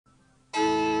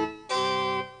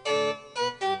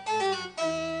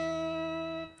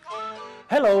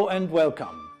Hello and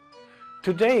welcome.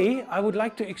 Today I would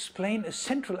like to explain a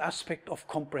central aspect of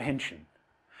comprehension,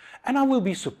 and I will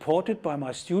be supported by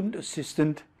my student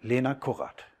assistant Lena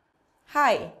Korat.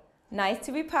 Hi, nice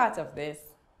to be part of this.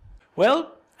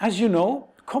 Well, as you know,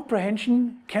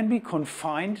 comprehension can be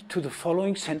confined to the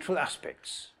following central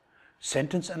aspects: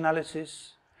 sentence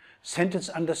analysis, sentence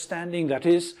understanding, that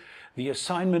is, the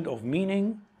assignment of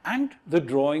meaning, and the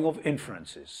drawing of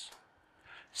inferences.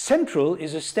 Central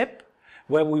is a step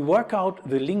where we work out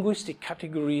the linguistic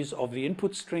categories of the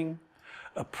input string,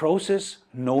 a process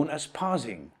known as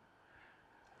parsing.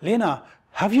 Lena,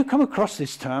 have you come across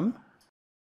this term?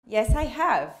 Yes, I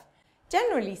have.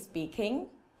 Generally speaking,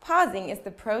 parsing is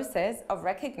the process of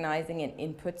recognizing an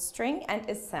input string and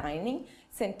assigning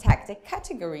syntactic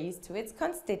categories to its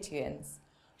constituents,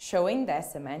 showing their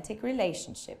semantic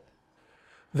relationship.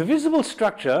 The visible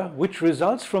structure which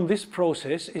results from this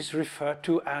process is referred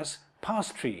to as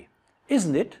parse tree,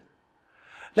 isn't it?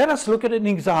 Let us look at an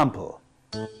example.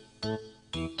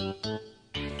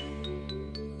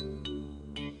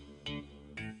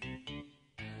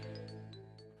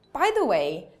 By the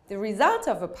way, the result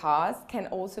of a parse can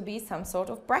also be some sort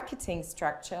of bracketing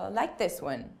structure like this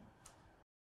one.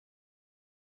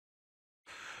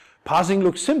 Parsing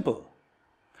looks simple,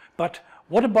 but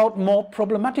what about more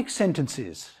problematic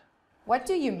sentences? What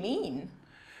do you mean?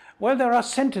 Well, there are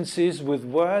sentences with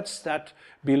words that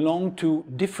belong to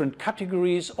different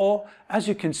categories, or, as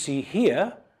you can see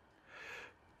here,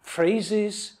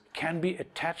 phrases can be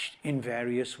attached in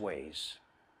various ways.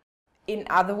 In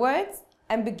other words,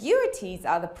 ambiguities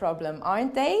are the problem,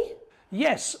 aren't they?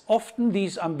 Yes, often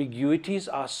these ambiguities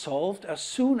are solved as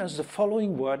soon as the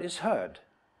following word is heard.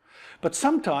 But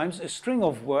sometimes a string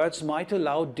of words might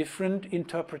allow different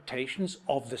interpretations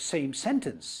of the same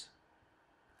sentence.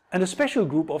 And a special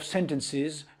group of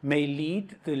sentences may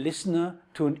lead the listener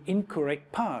to an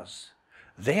incorrect parse.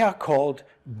 They are called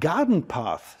garden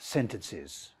path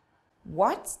sentences.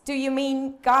 What? Do you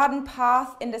mean garden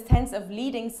path in the sense of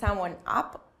leading someone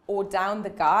up or down the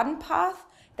garden path,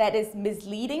 that is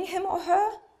misleading him or her?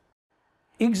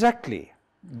 Exactly.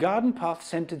 Garden path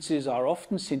sentences are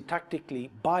often syntactically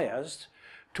biased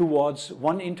towards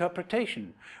one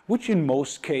interpretation, which in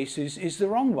most cases is the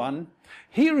wrong one.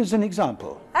 Here is an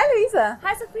example. Hi, Luisa.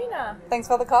 Hi, Sabrina. Thanks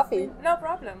for the coffee. No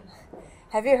problem.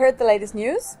 Have you heard the latest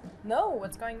news? No,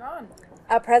 what's going on?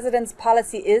 Our president's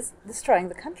policy is destroying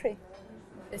the country.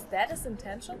 Is that his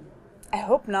intention? I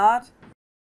hope not.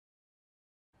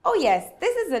 Oh yes,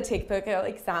 this is a typical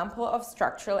example of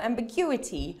structural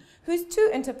ambiguity, whose two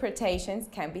interpretations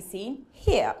can be seen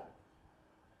here.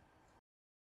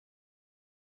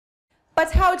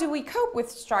 But how do we cope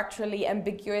with structurally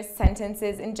ambiguous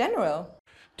sentences in general?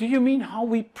 Do you mean how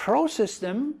we process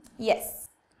them? Yes.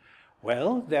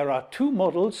 Well, there are two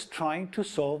models trying to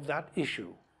solve that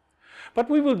issue. But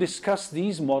we will discuss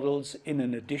these models in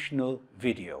an additional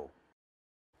video.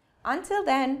 Until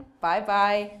then,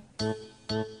 bye-bye.